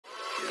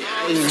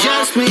It's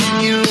just me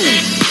and you.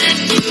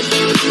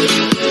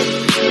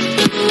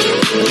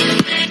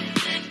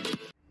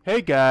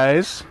 Hey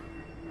guys,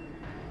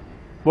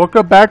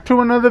 welcome back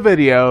to another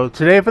video.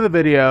 Today for the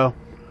video,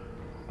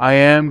 I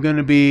am going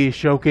to be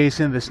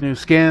showcasing this new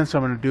skin. So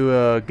I'm going to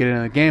do get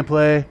into the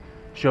gameplay,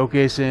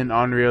 showcasing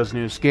Onryo's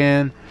new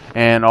skin,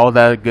 and all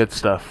that good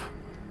stuff.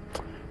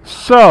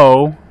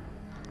 So,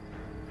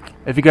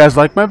 if you guys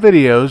like my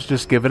videos,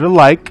 just give it a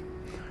like,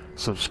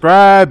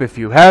 subscribe if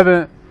you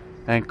haven't,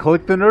 and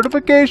click the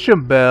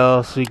notification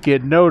bell so you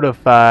get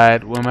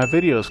notified when my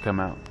videos come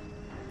out.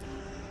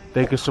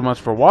 Thank you so much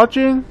for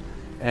watching,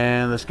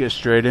 and let's get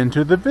straight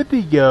into the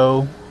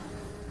video.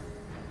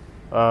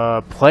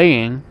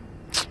 Playing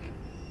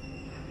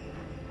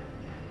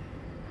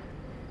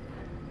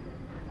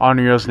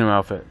Onryo's new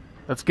outfit.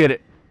 Let's get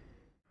it.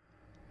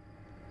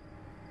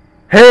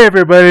 Hey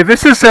everybody,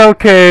 this is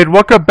Elcade.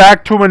 Welcome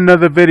back to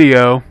another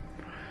video.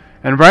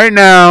 And right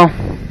now,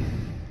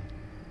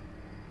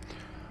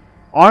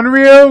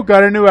 Onryo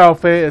got a new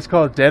outfit. It's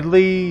called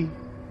Deadly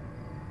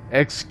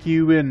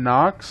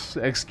Equinox.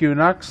 It's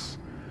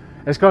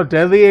called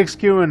Deadly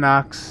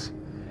Equinox.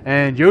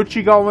 And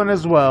Yoshi got one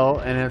as well,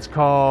 and it's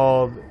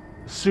called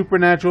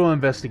Supernatural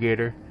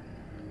Investigator.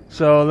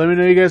 So let me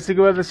know what you guys think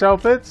about this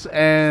outfits,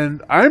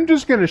 and I'm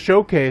just gonna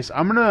showcase.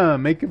 I'm gonna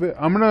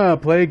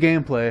play a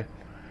gameplay,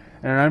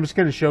 and I'm just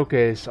gonna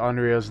showcase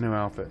Onryo's new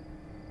outfit.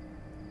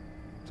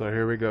 So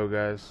here we go,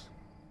 guys.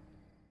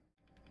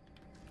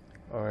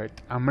 Alright,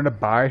 I'm gonna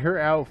buy her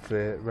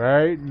outfit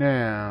right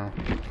now.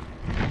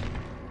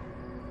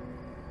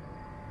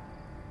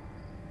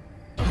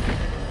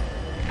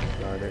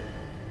 Got it.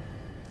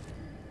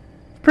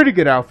 Pretty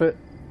good outfit.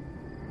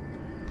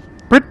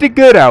 Pretty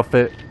good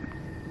outfit,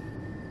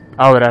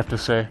 I would have to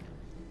say.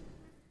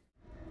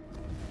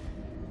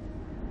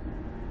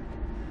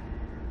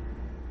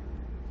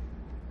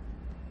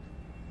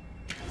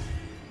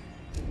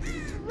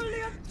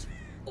 Brilliant!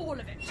 All of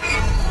it.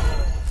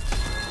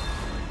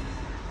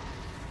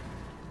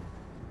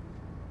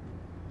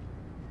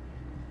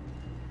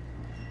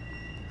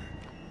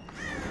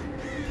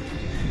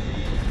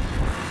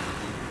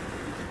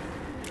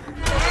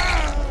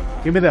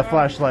 Give me that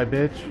flashlight,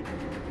 bitch.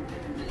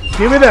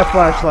 Give me that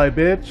flashlight,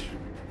 bitch.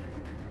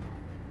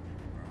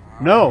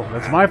 No,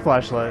 that's my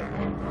flashlight.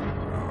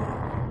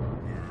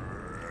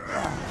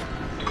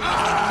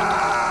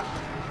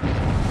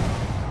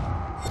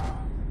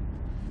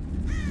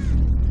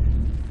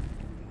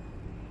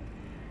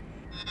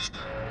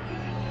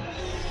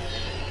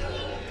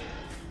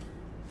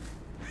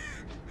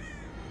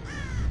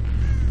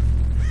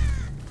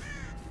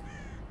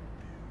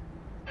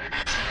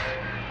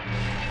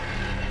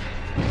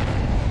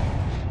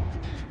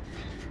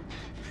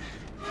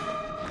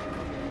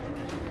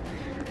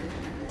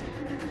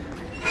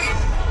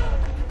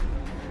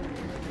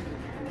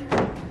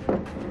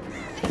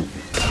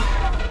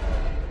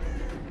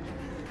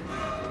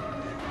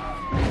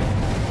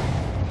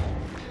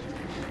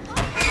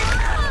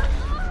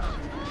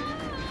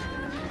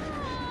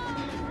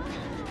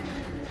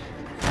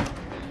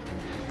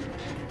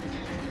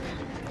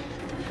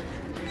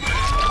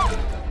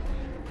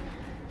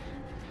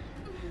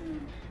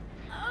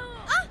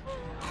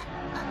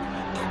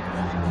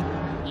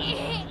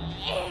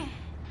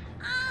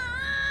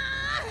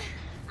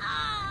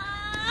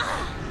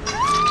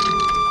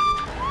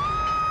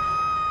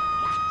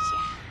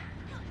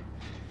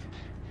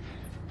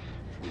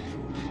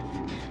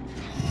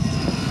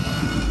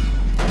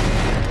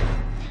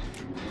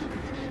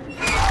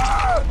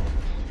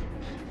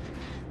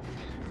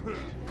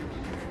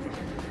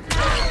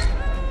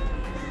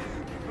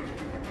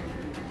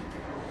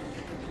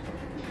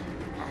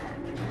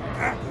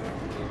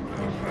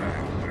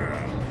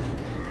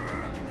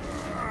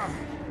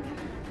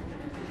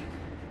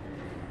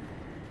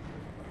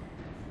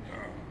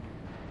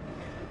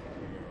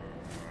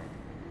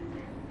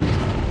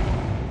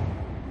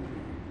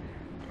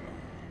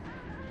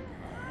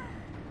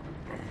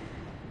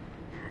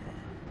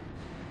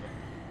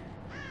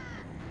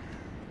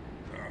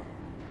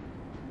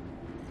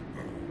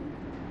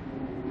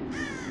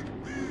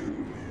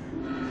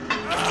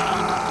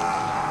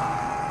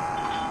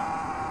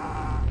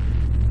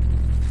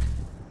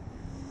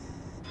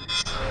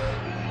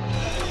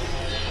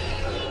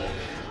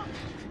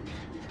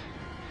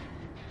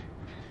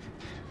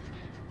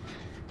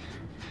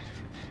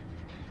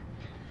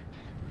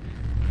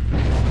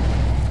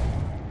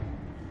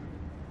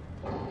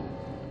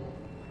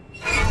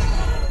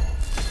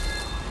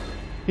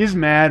 He's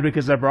mad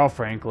because I brought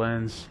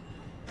Franklin's.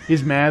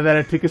 He's mad that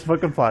I took his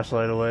fucking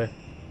flashlight away.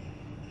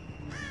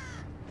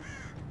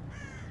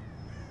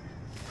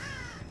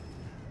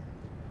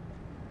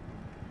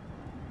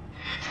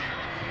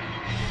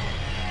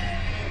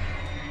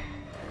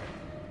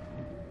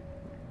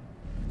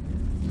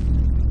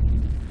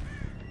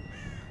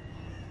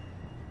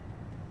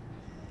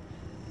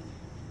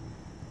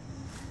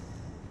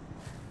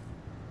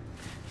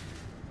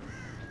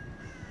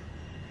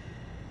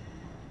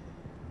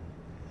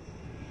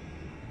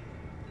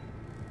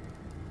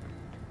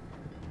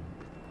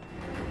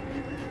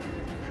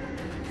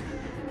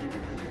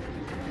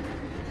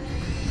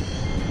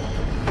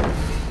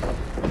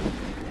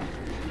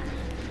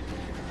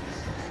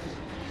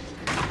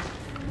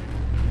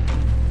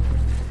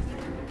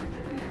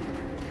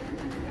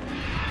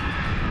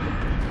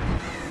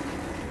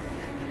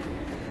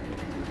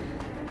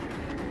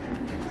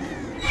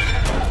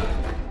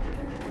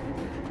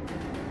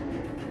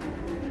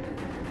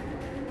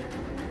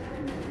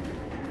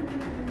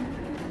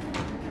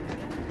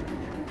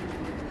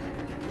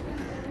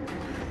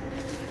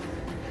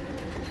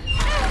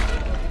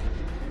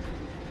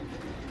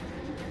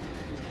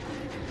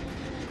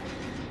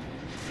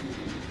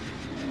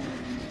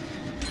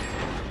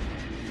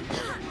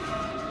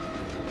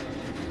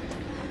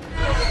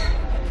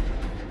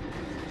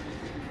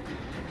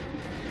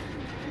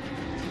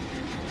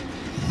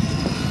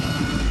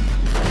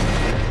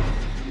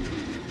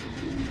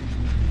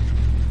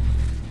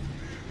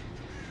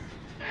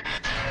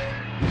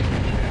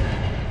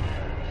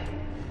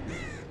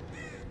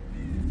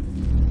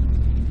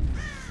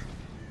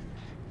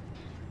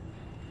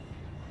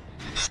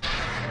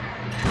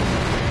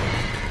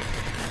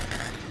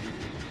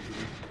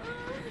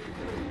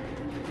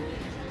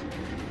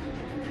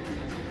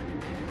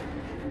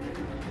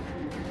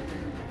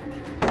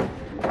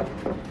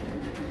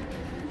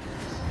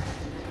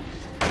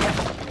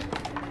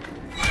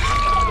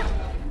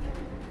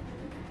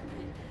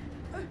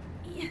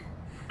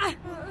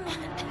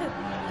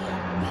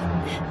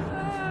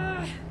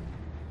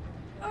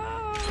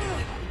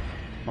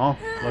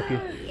 lucky.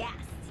 Yes,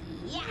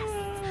 yes.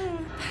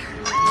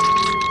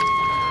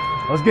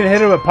 I was getting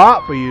hit with a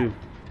pop, but you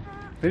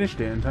finished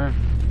it in time.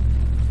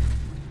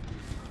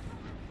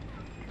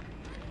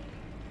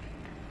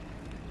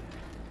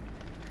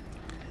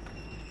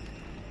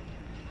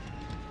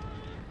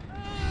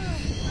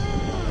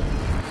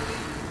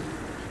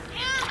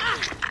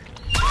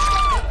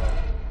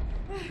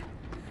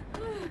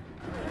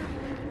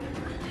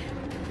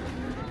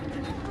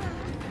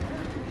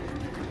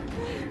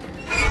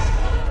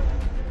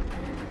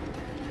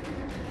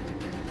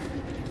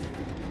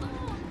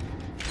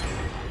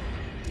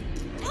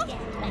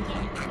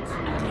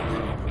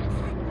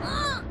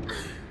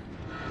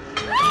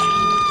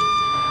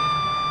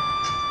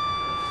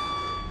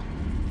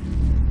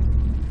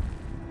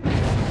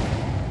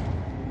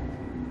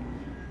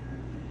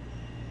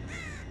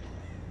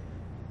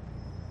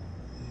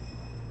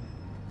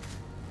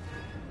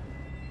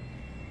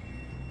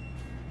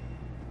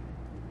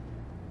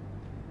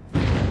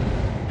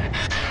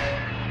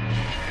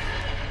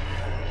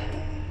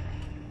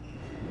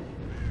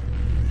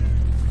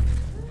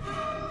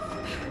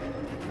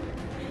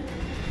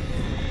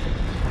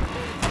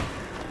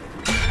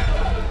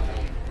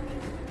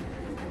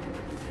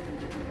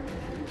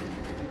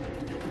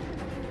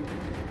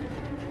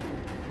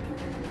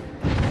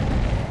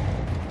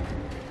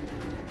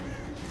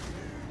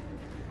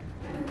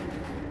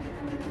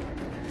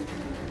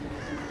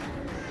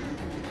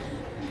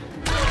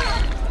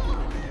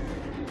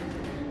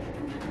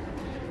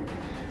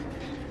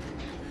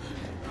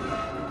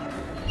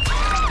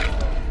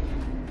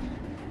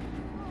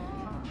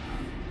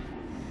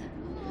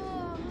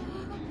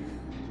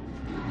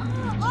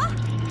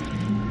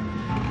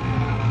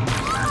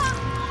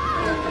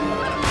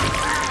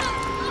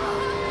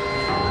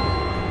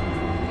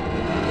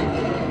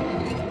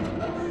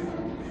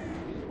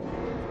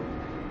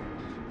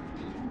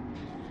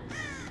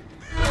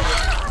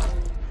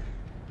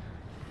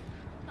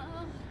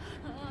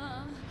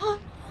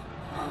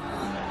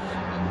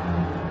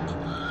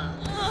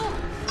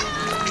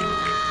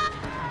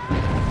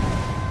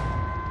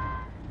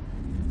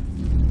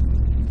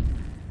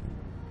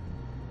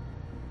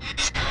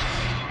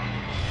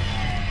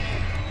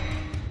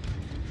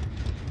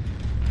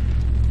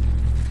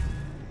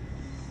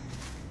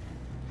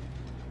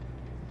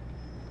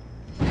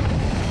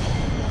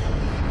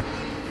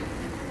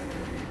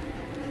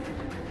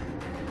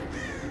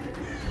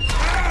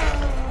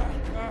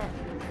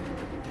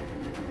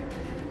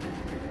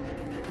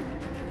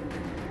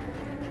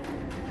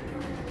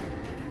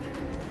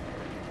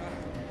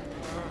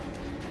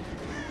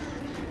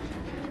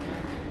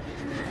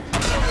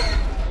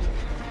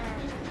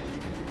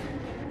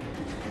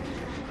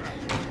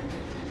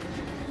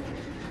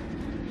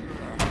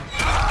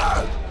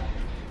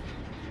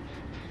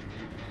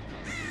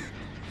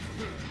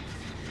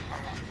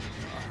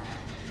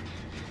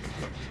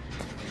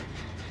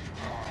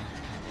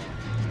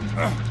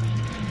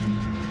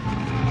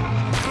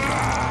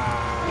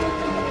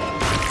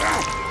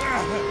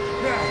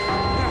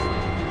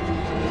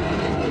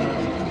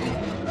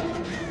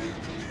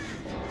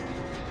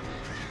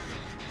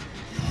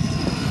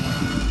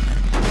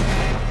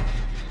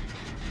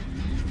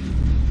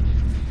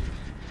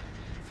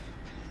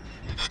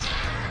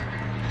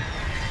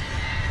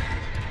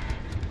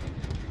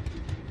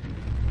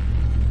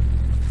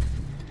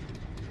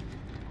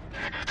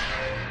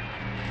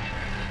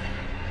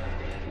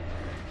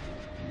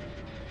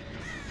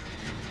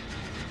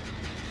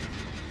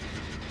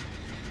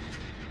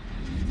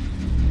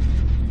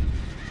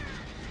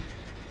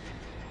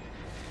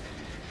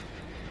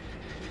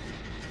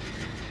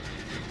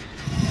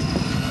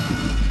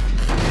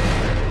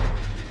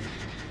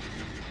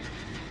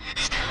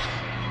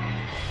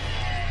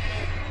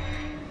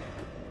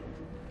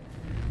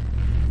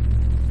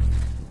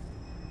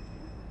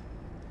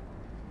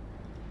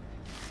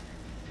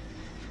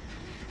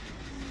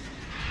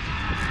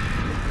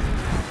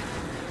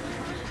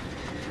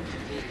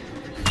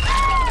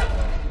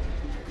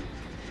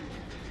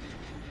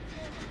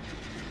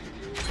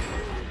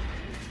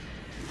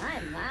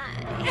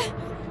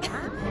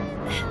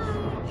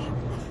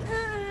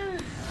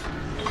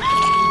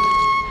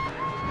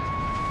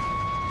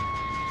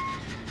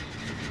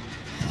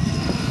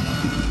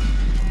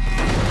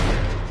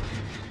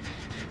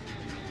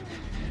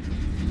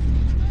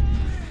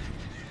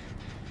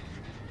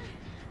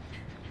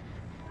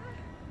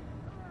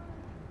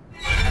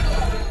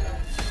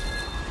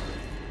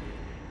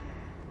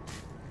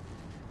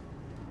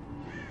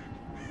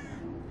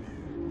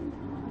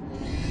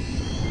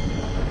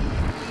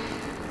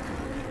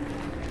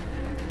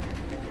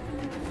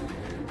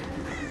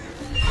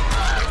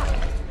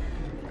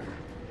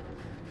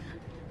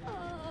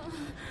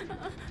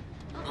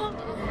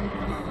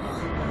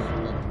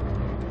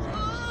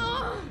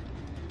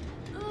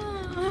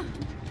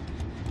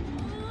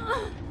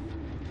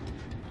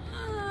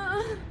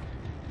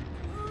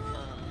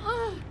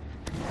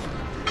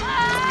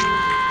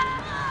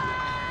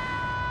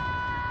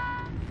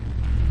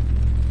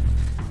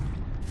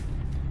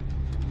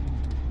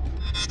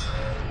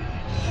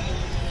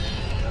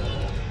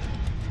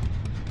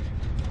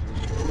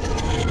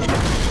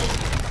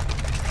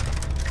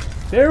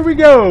 There we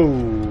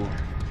go.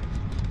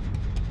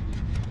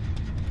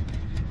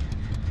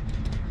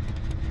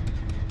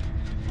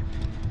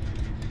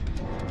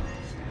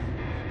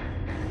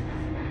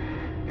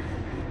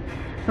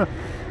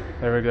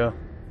 There we go.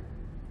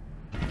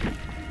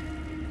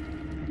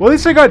 Well, at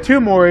least I got 2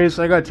 Moris.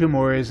 I got 2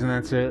 Moris, and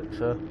that's it.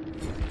 So.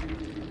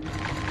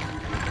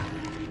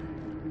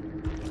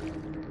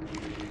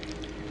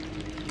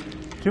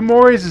 Two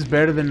Moris is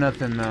better than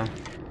nothing, though.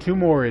 2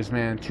 Moris,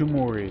 man. 2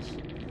 Moris.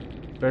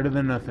 Better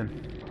than nothing.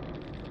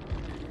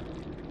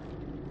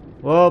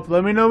 Well,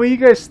 let me know what you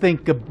guys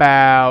think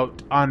about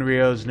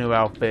Onryo's new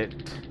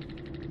outfit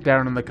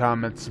down in the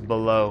comments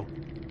below.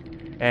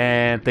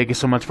 And thank you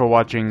so much for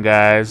watching,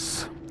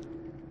 guys.